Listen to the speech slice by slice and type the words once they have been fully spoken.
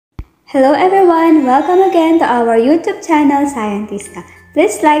Hello everyone! Welcome again to our YouTube channel, Scientista.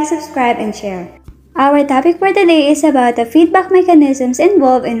 Please like, subscribe, and share. Our topic for today is about the feedback mechanisms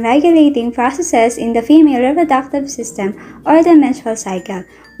involved in regulating processes in the female reproductive system or the menstrual cycle.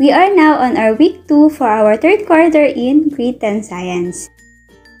 We are now on our week 2 for our third quarter in Grade 10 Science.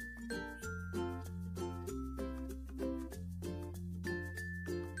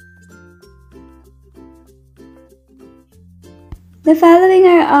 The following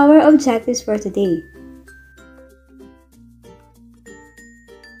are our objectives for today.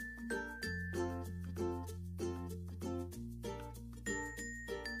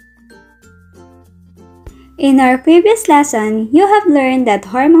 In our previous lesson, you have learned that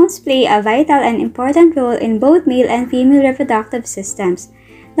hormones play a vital and important role in both male and female reproductive systems.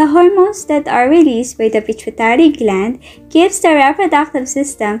 The hormones that are released by the pituitary gland keeps the reproductive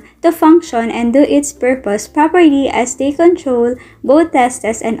system to function and do its purpose properly as they control both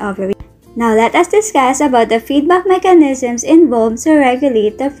testes and ovaries. Now let us discuss about the feedback mechanisms involved to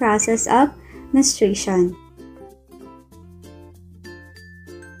regulate the process of menstruation.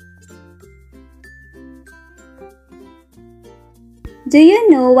 Do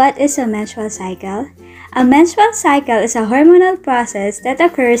you know what is a menstrual cycle? A menstrual cycle is a hormonal process that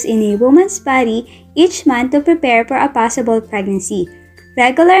occurs in a woman's body each month to prepare for a possible pregnancy.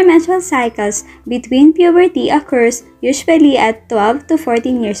 Regular menstrual cycles between puberty occurs usually at 12 to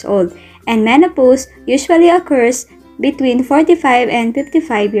 14 years old, and menopause usually occurs between 45 and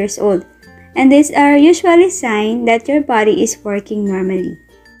 55 years old. And these are usually signs that your body is working normally.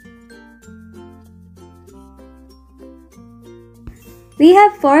 We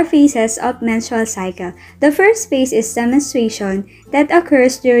have 4 phases of menstrual cycle. The first phase is the menstruation that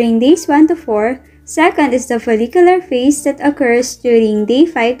occurs during days 1 to 4. Second is the follicular phase that occurs during day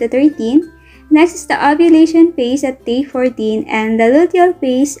 5 to 13. Next is the ovulation phase at day 14, and the luteal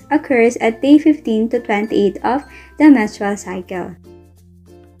phase occurs at day 15 to 28 of the menstrual cycle.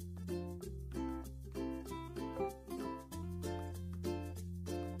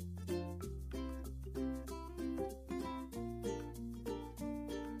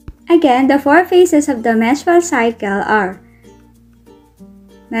 Again, the 4 phases of the menstrual cycle are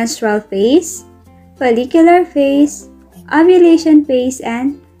menstrual phase, follicular phase, ovulation phase,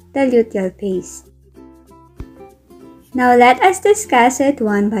 and the luteal phase. Now let us discuss it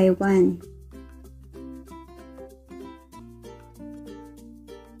one by one.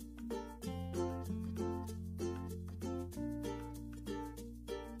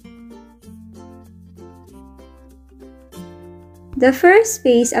 The first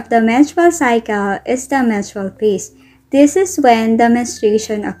phase of the menstrual cycle is the menstrual phase. This is when the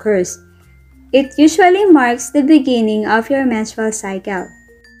menstruation occurs. It usually marks the beginning of your menstrual cycle.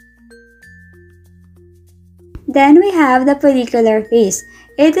 Then we have the follicular phase.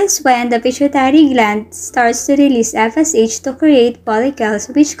 It is when the pituitary gland starts to release FSH to create follicles,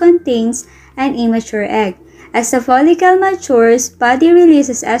 which contains an immature egg. As the follicle matures, body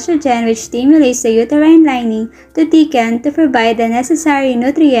releases estrogen, which stimulates the uterine lining to thicken to provide the necessary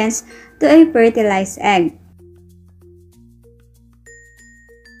nutrients to a fertilized egg.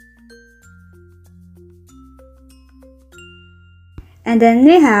 And then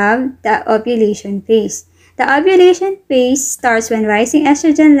we have the ovulation phase. The ovulation phase starts when rising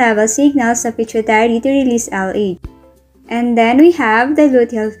estrogen level signals the pituitary to release LH. And then we have the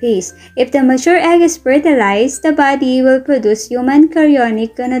luteal phase. If the mature egg is fertilized, the body will produce human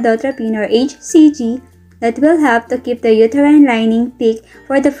chorionic gonadotropin or HCG that will help to keep the uterine lining thick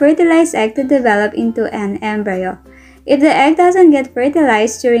for the fertilized egg to develop into an embryo. If the egg doesn't get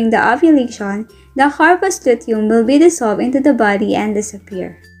fertilized during the ovulation, the corpus luteum will be dissolved into the body and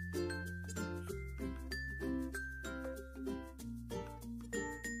disappear.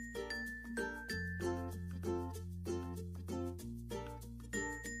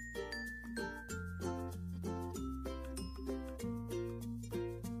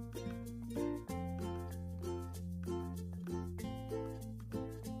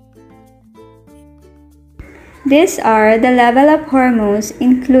 These are the level of hormones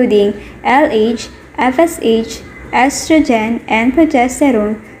including LH, FSH, estrogen, and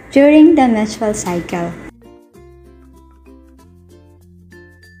progesterone during the menstrual cycle.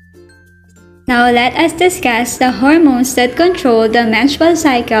 Now let us discuss the hormones that control the menstrual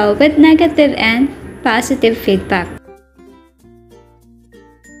cycle with negative and positive feedback.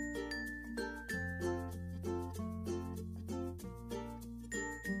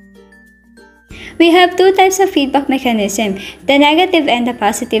 We have 2 types of feedback mechanism, the negative and the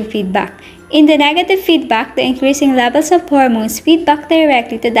positive feedback. In the negative feedback, the increasing levels of hormones feed back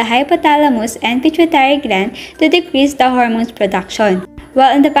directly to the hypothalamus and pituitary gland to decrease the hormones production.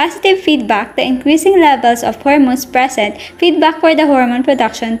 while in the positive feedback, the increasing levels of hormones present feedback for the hormone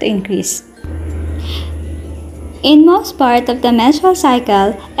production to increase. In most part of the menstrual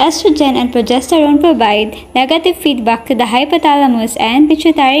cycle, estrogen and progesterone provide negative feedback to the hypothalamus and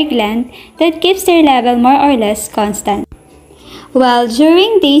pituitary gland that keeps their level more or less constant. While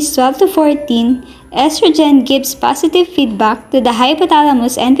during days 12 to 14, estrogen gives positive feedback to the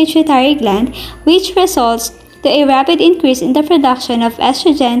hypothalamus and pituitary gland, which results to a rapid increase in the production of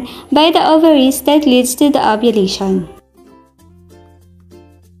estrogen by the ovaries that leads to the ovulation.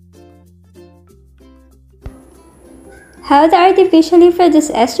 How the artificially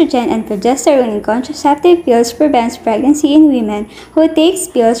produced estrogen and progesterone in contraceptive pills prevents pregnancy in women who take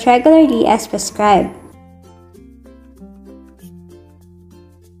pills regularly as prescribed.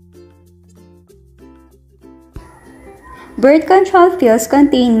 Birth control pills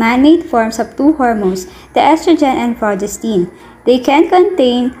contain man-made forms of two hormones, the estrogen and progestin. They can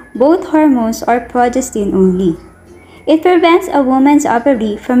contain both hormones or progestin only. It prevents a woman's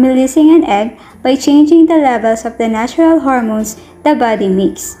ovary from releasing an egg by changing the levels of the natural hormones the body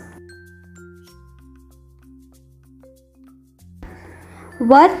makes.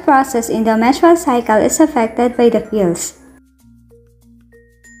 What process in the menstrual cycle is affected by the pills?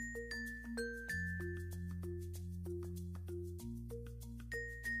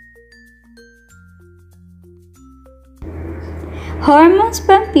 Hormones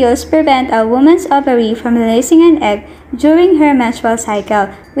from pills prevent a woman's ovary from releasing an egg during her menstrual cycle,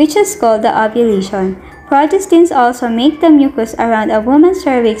 which is called the ovulation. Progestins also make the mucus around a woman's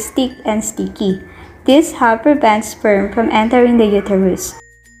cervix thick and sticky. This helps prevent sperm from entering the uterus.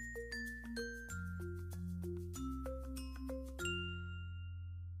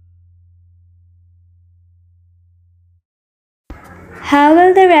 How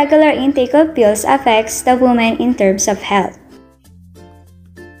will the regular intake of pills affect the woman in terms of health?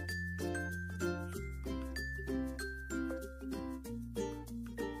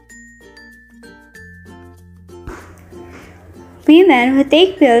 Women who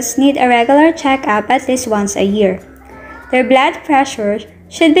take pills need a regular checkup at least once a year. Their blood pressure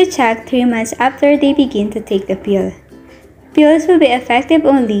should be checked 3 months after they begin to take the pill. Pills will be effective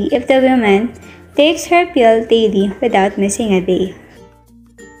only if the woman takes her pill daily without missing a day.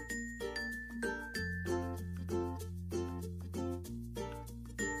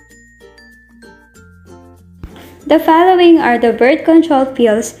 The following are the birth control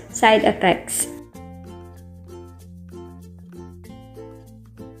pills' side effects.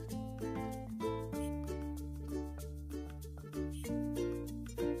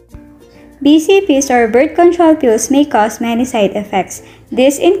 BCPs or birth control pills may cause many side effects.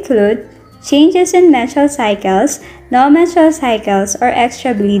 These include changes in menstrual cycles, no menstrual cycles, or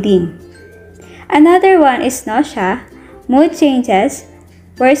extra bleeding. Another one is nausea, mood changes,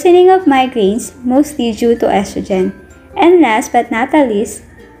 worsening of migraines, mostly due to estrogen, and last but not the least,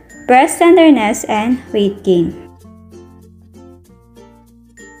 breast tenderness and weight gain.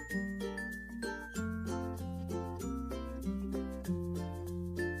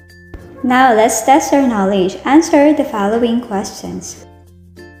 Now let's test your knowledge. Answer the following questions.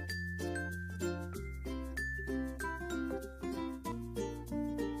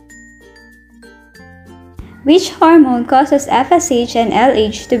 Which hormone causes FSH and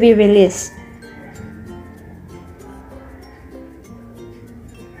LH to be released?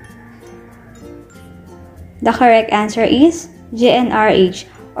 The correct answer is GnRH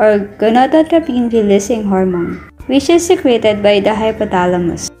or gonadotropin releasing hormone, which is secreted by the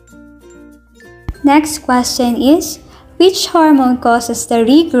hypothalamus. Next question is, which hormone causes the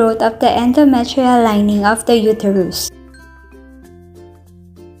regrowth of the endometrial lining of the uterus?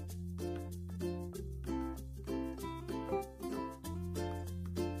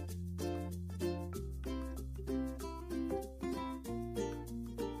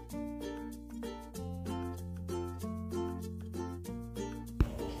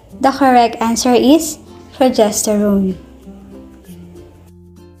 The correct answer is progesterone.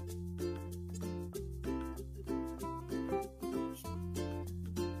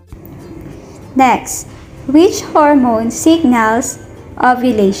 Next, which hormone signals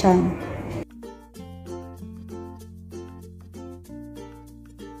ovulation?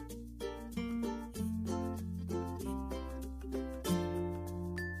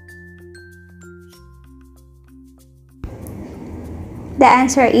 The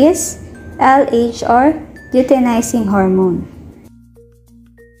answer is LH or luteinizing hormone.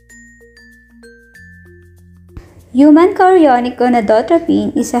 Human chorionic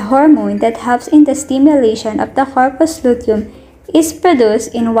gonadotropin is a hormone that helps in the stimulation of the corpus luteum is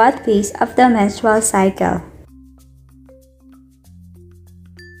produced in what phase of the menstrual cycle?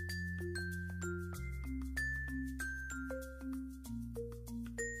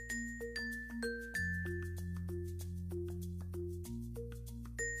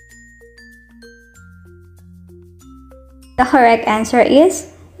 The correct answer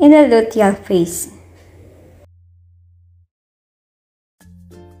is in the luteal phase.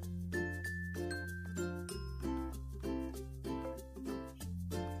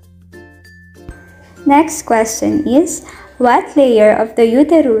 Next question is, what layer of the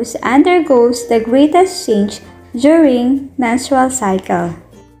uterus undergoes the greatest change during menstrual cycle?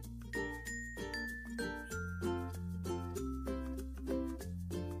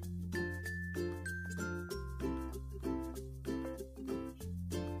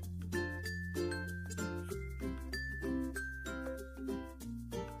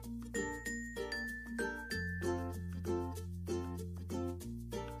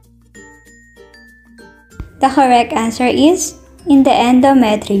 The correct answer is in the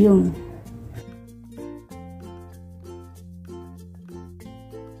endometrium.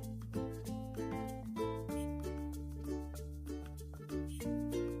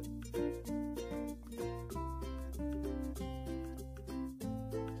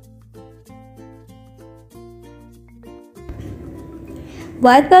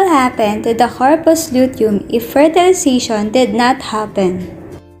 What will happen to the corpus luteum if fertilization did not happen?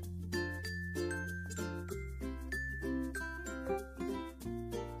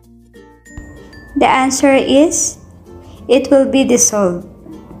 The answer is, it will be dissolved.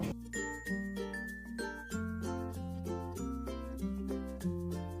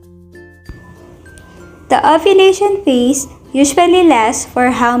 The ovulation phase usually lasts for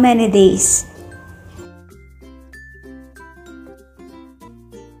how many days?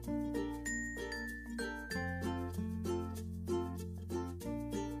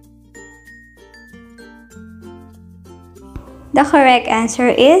 The correct answer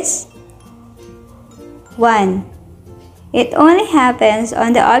is 1. It only happens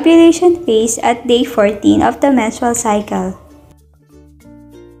on the ovulation phase at day 14 of the menstrual cycle.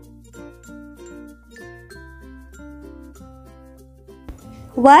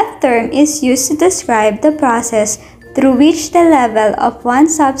 What term is used to describe the process through which the level of one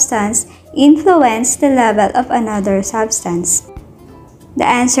substance influences the level of another substance? The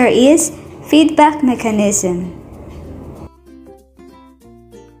answer is feedback mechanism.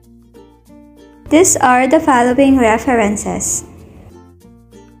 These are the following references.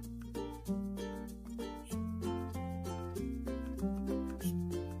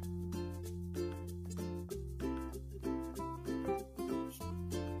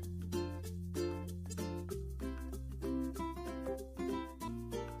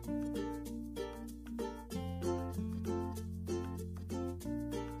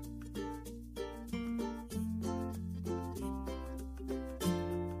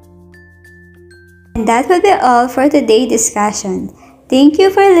 And that will be all for today's discussion. Thank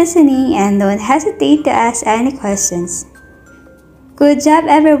you for listening and don't hesitate to ask any questions. Good job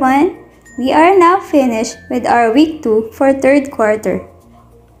everyone! We are now finished with our week 2 for third quarter.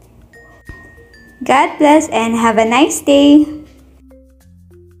 God bless and have a nice day!